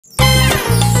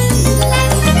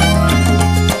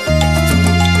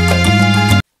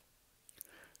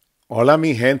Hola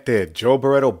mi gente, Joe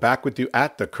Barreto back with you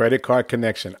at the Credit Card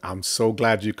Connection. I'm so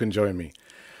glad you can join me.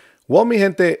 Well, mi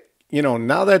gente,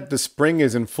 now that the spring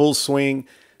is in full swing,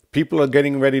 people are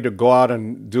getting ready to go out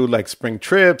and do like spring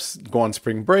trips, go on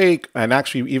spring break, and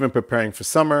actually even preparing for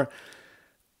summer.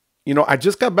 I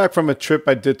just got back from a trip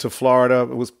I did to Florida.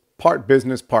 It was part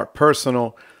business, part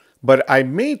personal, but I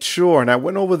made sure, and I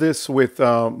went over this with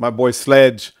my boy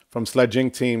Sledge from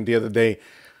Sledging Team the other day,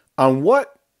 on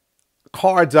what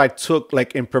cards I took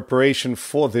like in preparation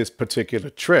for this particular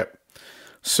trip.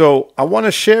 So I want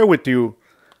to share with you,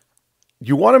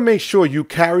 you want to make sure you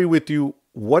carry with you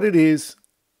what it is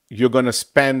you're going to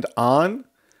spend on.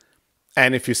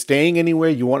 And if you're staying anywhere,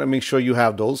 you want to make sure you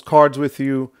have those cards with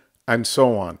you and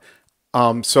so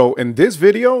on. So in this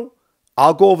video,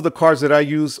 I'll go over the cards that I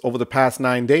use over the past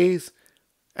 9 days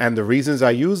and the reasons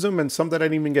I use them and some that I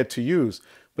didn't even get to use.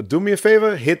 But do me a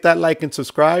favor, hit that like and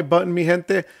subscribe button, mi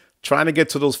gente. Trying to get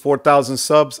to those 4,000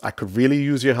 subs. I could really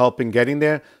use your help in getting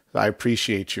there. I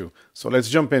appreciate you. So let's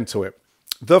jump into it.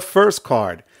 The first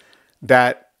card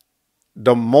that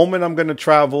the moment I'm going to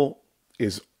travel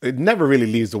it never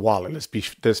really leaves the wallet.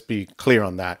 Let's be clear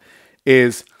on that.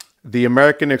 Is the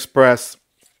American Express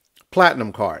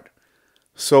Platinum card.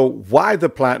 So why the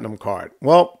Platinum card?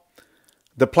 Well,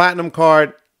 the Platinum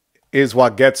card is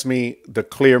what gets me the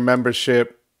clear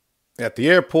membership at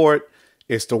the airport.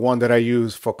 It's the one that I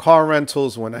use for car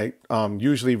rentals when I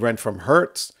usually rent from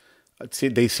Hertz.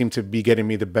 They seem to be getting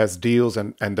me the best deals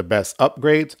and the best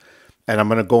upgrades. And I'm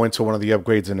going to go into one of the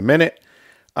upgrades in a minute.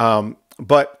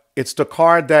 But it's the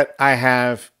card that I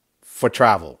have for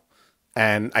travel.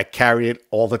 And I carry it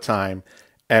all the time.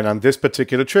 And on this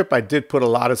particular trip, I did put a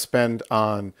lot of spend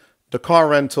on the car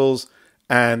rentals.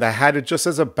 And I had it just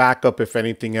as a backup if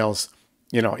anything else,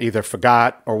 either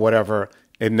forgot or whatever.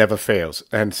 It never fails.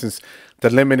 And since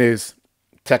the limit is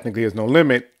technically is no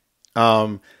limit,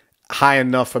 high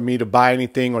enough for me to buy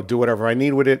anything or do whatever I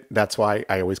need with it, that's why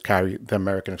I always carry the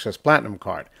American Express Platinum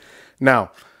card.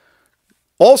 Now,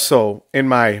 also in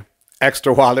my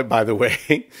Ekster wallet, by the way,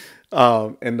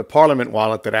 in the Parliament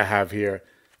wallet that I have here,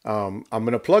 I'm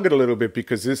going to plug it a little bit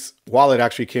because this wallet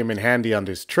actually came in handy on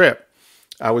this trip.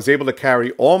 I was able to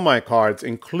carry all my cards,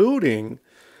 including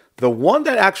the one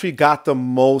that actually got the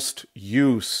most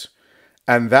use,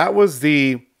 and that was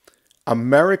the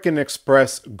American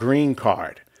Express green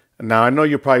card. Now, I know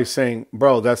you're probably saying,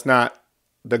 bro, that's not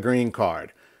the green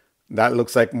card. That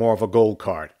looks like more of a gold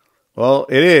card. Well,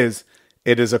 it is.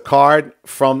 It is a card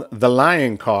from the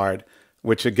Lion card,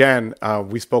 which again,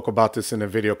 we spoke about this in a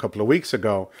video a couple of weeks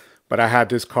ago, but I had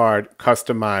this card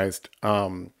customized,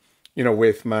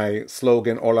 with my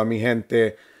slogan, Hola mi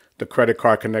gente, the credit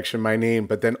card connection, my name,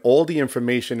 but then all the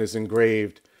information is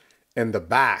engraved in the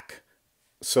back.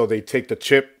 So they take the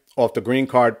chip off the green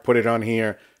card, put it on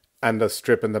here, and the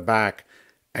strip in the back,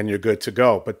 and you're good to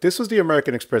go. But this was the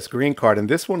American Express green card, and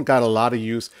this one got a lot of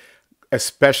use,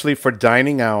 especially for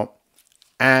dining out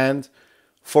and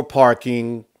for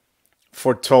parking,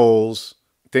 for tolls,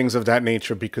 things of that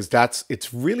nature, because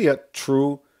it's really a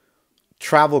true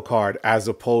travel card as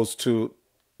opposed to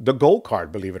the gold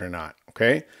card, believe it or not,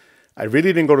 okay? I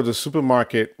really didn't go to the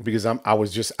supermarket because I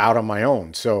was just out on my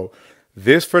own. So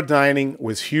this for dining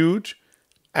was huge.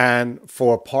 And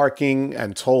for parking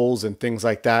and tolls and things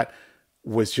like that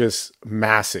was just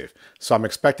massive. So I'm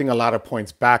expecting a lot of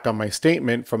points back on my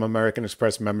statement from American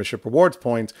Express membership rewards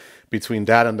points. Between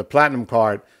that and the Platinum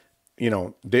card,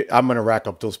 I'm going to rack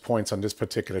up those points on this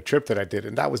particular trip that I did.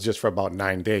 And that was just for about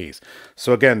 9 days.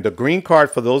 So again, the green card,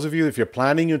 for those of you, if you're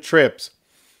planning your trips,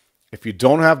 if you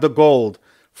don't have the gold,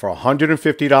 for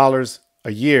 $150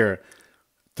 a year,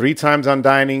 3 times on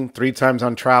dining, 3 times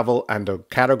on travel, and the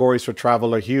categories for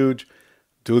travel are huge.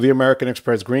 Do the American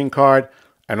Express green card,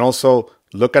 and also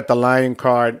look at the Lion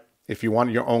card. If you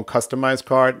want your own customized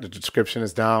card, the description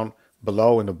is down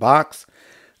below in the box.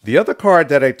 The other card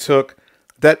that I took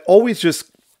that always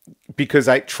just, because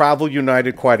I travel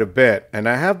United quite a bit, and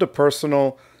I have the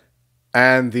personal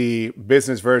and the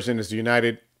business version is the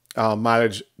United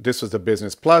mileage. This was the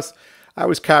Business Plus. I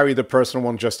always carry the personal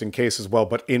one just in case as well,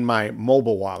 but in my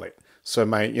mobile wallet. So in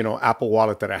my, Apple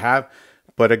wallet that I have.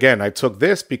 But again, I took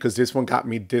this because this one got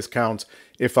me discounts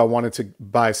if I wanted to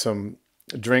buy some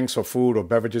drinks or food or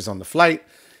beverages on the flight.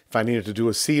 If I needed to do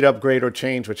a seat upgrade or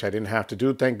change, which I didn't have to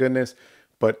do, thank goodness.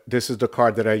 But this is the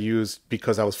card that I used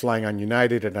because I was flying on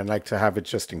United and I like to have it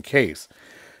just in case.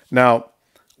 Now,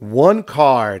 one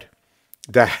card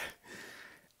that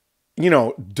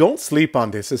don't sleep on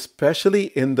this, especially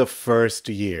in the first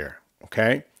year,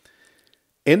 okay?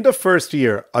 In the first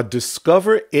year, a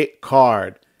Discover It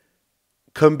card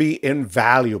can be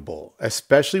invaluable,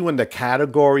 especially when the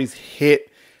categories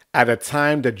hit at a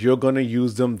time that you're going to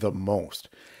use them the most.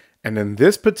 And in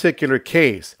this particular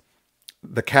case,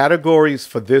 the categories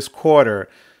for this quarter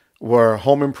were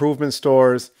home improvement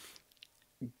stores,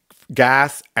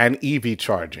 gas, and EV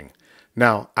charging.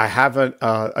 Now, I have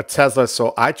a Tesla,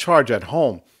 so I charge at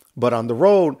home. But on the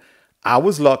road, I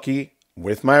was lucky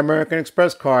with my American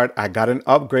Express card. I got an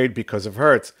upgrade because of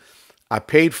Hertz. I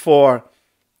paid for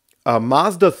a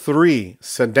Mazda 3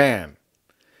 sedan,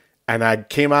 and I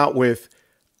came out with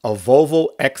a Volvo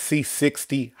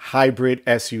XC60 hybrid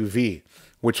SUV,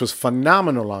 which was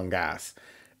phenomenal on gas.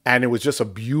 And it was just a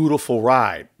beautiful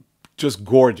ride, just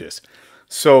gorgeous.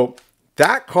 So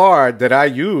that card that I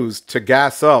used to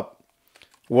gas up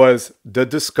was the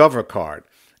Discover card.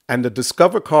 And the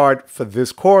Discover card for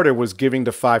this quarter was giving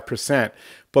the 5%.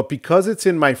 But because it's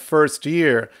in my first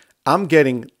year, I'm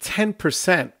getting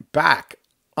 10% back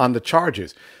on the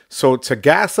charges. So to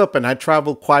gas up, and I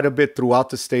traveled quite a bit throughout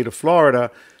the state of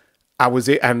Florida,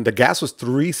 and the gas was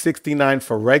 $3.69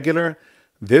 for regular.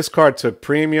 This card took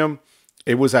premium.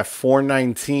 It was at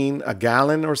 $4.19 a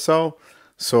gallon or so.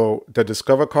 So the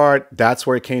Discover card, that's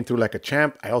where it came through like a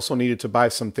champ. I also needed to buy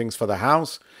some things for the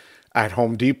house at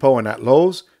Home Depot and at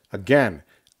Lowe's. Again,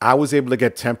 I was able to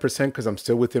get 10% because I'm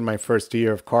still within my first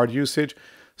year of card usage.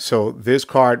 So this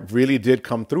card really did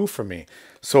come through for me.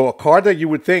 So a card that you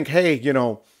would think, hey,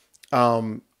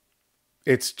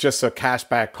 it's just a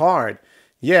cashback card.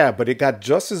 Yeah, but it got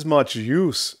just as much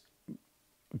use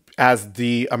as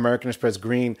the American Express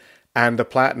Green and the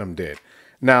Platinum did.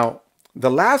 Now,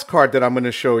 the last card that I'm going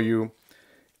to show you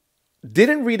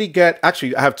didn't really get,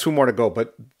 actually, I have two more to go,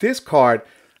 but this card,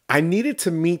 I needed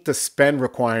to meet the spend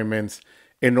requirements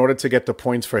in order to get the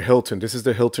points for Hilton. This is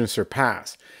the Hilton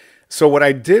Surpass. So what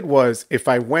I did was,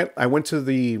 I went to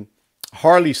the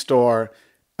Harley store,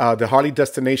 the Harley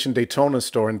Destination Daytona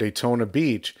store in Daytona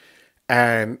Beach,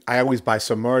 and I always buy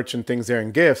some merch and things there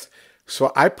and gifts.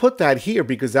 So I put that here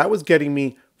because that was getting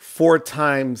me 4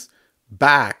 times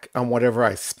back on whatever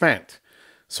I spent.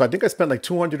 So I think I spent like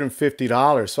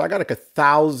 $250. So I got like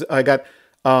 1,000. I got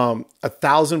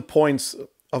 1,000 points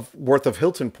worth of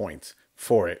Hilton points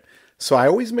for it. So I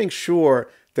always make sure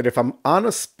that if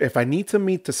I need to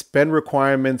meet the spend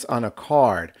requirements on a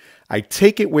card, I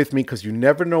take it with me because you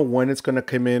never know when it's going to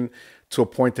come in to a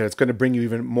point that it's going to bring you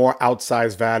even more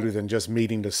outsized value than just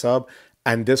meeting the sub.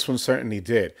 And this one certainly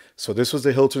did. So this was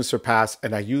the Hilton Surpass,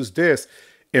 and I used this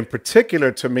in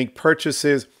particular to make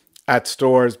purchases at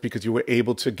stores because you were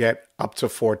able to get up to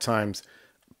 4 times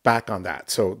back on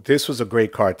that. So this was a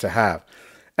great card to have.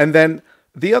 And then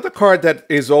the other card that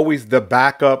is always the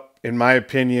backup, in my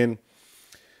opinion,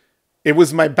 it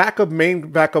was my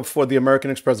main backup for the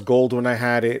American Express Gold when I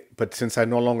had it. But since I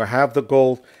no longer have the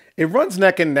Gold, it runs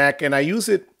neck and neck, and I use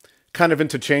it kind of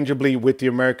interchangeably with the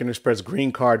American Express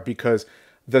Green card because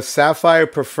the Sapphire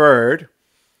Peferred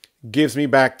gives me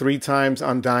back 3 times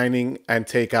on dining and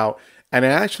takeout. And I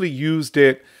actually used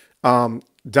it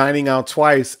dining out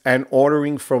twice and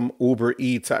ordering from Uber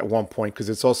Eats at one point because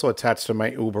it's also attached to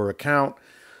my Uber account.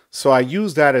 So I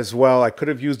used that as well. I could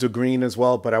have used the green as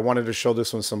well, but I wanted to show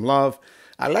this one some love.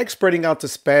 I like spreading out the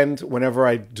spend whenever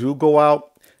I do go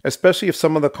out, especially if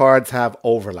some of the cards have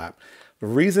overlap. The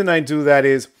reason I do that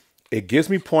is it gives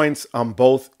me points on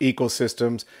both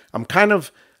ecosystems. I'm kind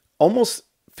of almost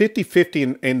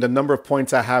 50-50 in the number of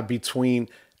points I have between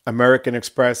American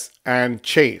Express and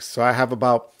Chase. So I have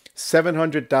about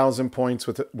 700,000 points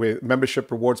with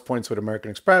membership rewards points with American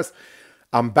Express.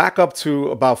 I'm back up to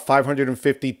about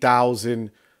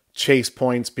 550,000 Chase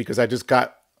points because I just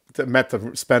met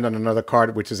the spend on another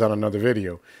card, which is on another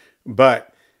video.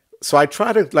 But so I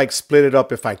try to like split it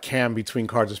up if I can between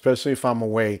cards, especially if I'm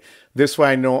away. This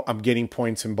way I know I'm getting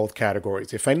points in both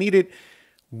categories. If I needed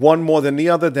one more than the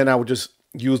other, then I would just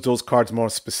use those cards more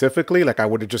specifically. Like I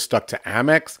would have just stuck to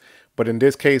Amex. But in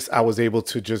this case, I was able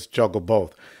to just juggle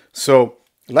both. So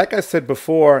like I said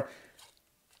before,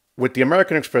 with the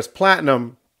American Express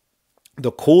Platinum,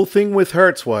 the cool thing with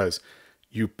Hertz was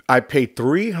I paid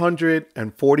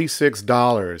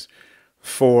 $346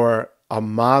 for a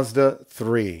Mazda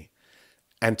 3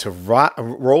 and to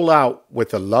roll out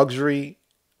with a luxury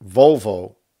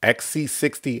Volvo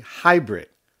XC60 hybrid,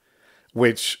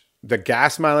 which the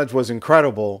gas mileage was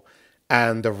incredible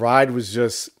and the ride was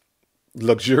just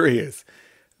luxurious.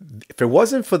 If it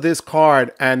wasn't for this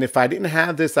card, and if I didn't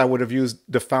have this, I would have used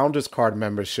the Founders Card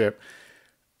membership.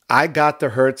 I got the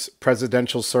Hertz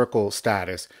Presidential Circle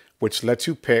status, which lets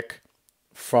you pick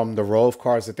from the row of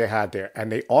cars that they had there.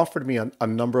 And they offered me a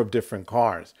number of different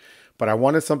cars. but I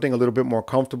wanted something a little bit more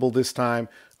comfortable this time,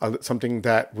 something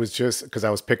that was just, because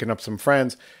I was picking up some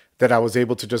friends, that I was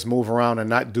able to just move around and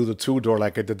not do the two-door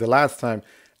like I did the last time.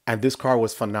 And this car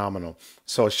was phenomenal.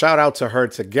 So shout out to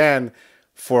Hertz again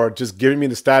for just giving me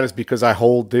the status because I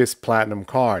hold this platinum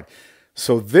card.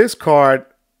 So this card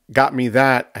got me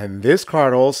that. And this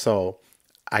card also,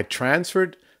 I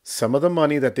transferred some of the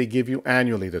money that they give you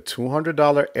annually, the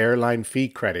 $200 airline fee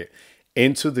credit,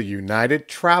 into the United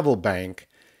Travel Bank.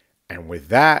 And with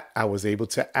that, I was able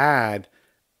to add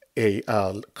a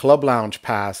club lounge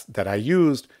pass that I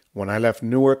used when I left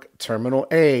Newark Terminal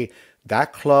A.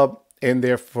 That club in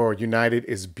there for United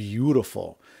is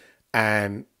beautiful.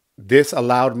 And this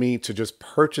allowed me to just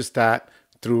purchase that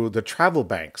through the travel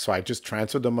bank. So I just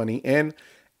transferred the money in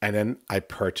and then I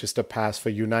purchased a pass for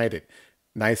United.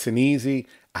 Nice and easy.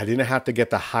 I didn't have to get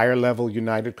the higher level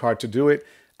United card to do it.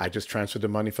 I just transferred the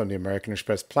money from the American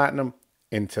Express Platinum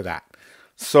into that.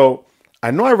 So I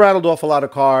know I rattled off a lot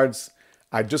of cards.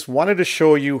 I just wanted to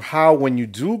show you how when you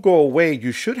do go away,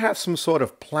 you should have some sort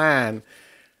of plan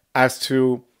as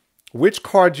to which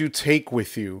card you take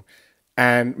with you,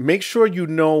 and make sure you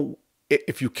know,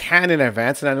 if you can in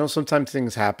advance, and I know sometimes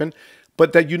things happen,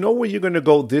 but that you know where you're going to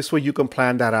go. This way you can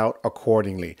plan that out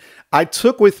accordingly. I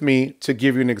took with me, to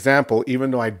give you an example, even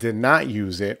though I did not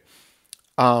use it,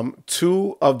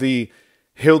 2 of the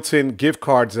Hilton gift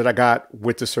cards that I got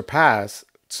with the Surpass.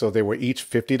 So they were each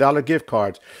 $50 gift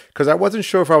cards because I wasn't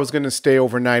sure if I was going to stay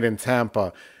overnight in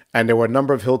Tampa. And there were a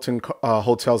number of Hilton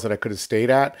hotels that I could have stayed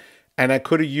at. And I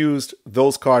could have used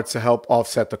those cards to help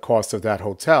offset the cost of that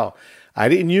hotel. I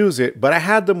didn't use it, but I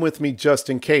had them with me just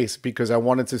in case because I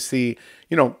wanted to see,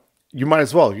 you know, you might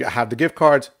as well. You have the gift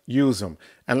cards, use them.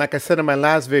 And like I said in my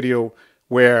last video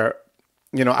where,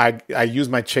 you know, I used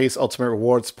my Chase Ultimate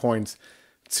Rewards points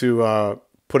to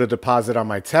put a deposit on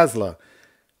my Tesla.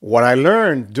 What I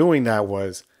learned doing that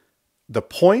was the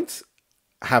points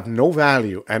have no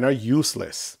value and are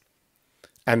useless.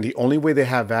 And the only way they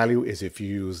have value is if you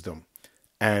use them.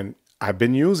 And I've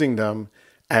been using them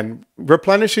and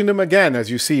replenishing them again, as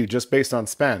you see, just based on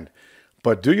spend.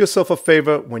 But do yourself a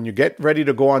favor when you get ready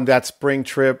to go on that spring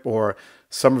trip or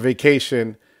summer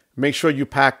vacation, make sure you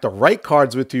pack the right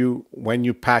cards with you when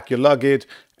you pack your luggage,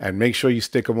 and make sure you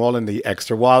stick them all in the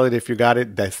Ekster wallet if you got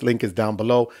it. That link is down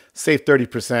below. Save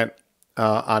 30%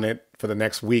 on it for the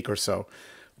next week or so.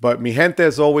 But mi gente,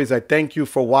 as always, I thank you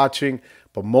for watching.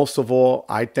 But most of all,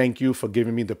 I thank you for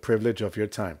giving me the privilege of your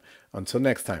time. Until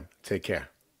next time, take care.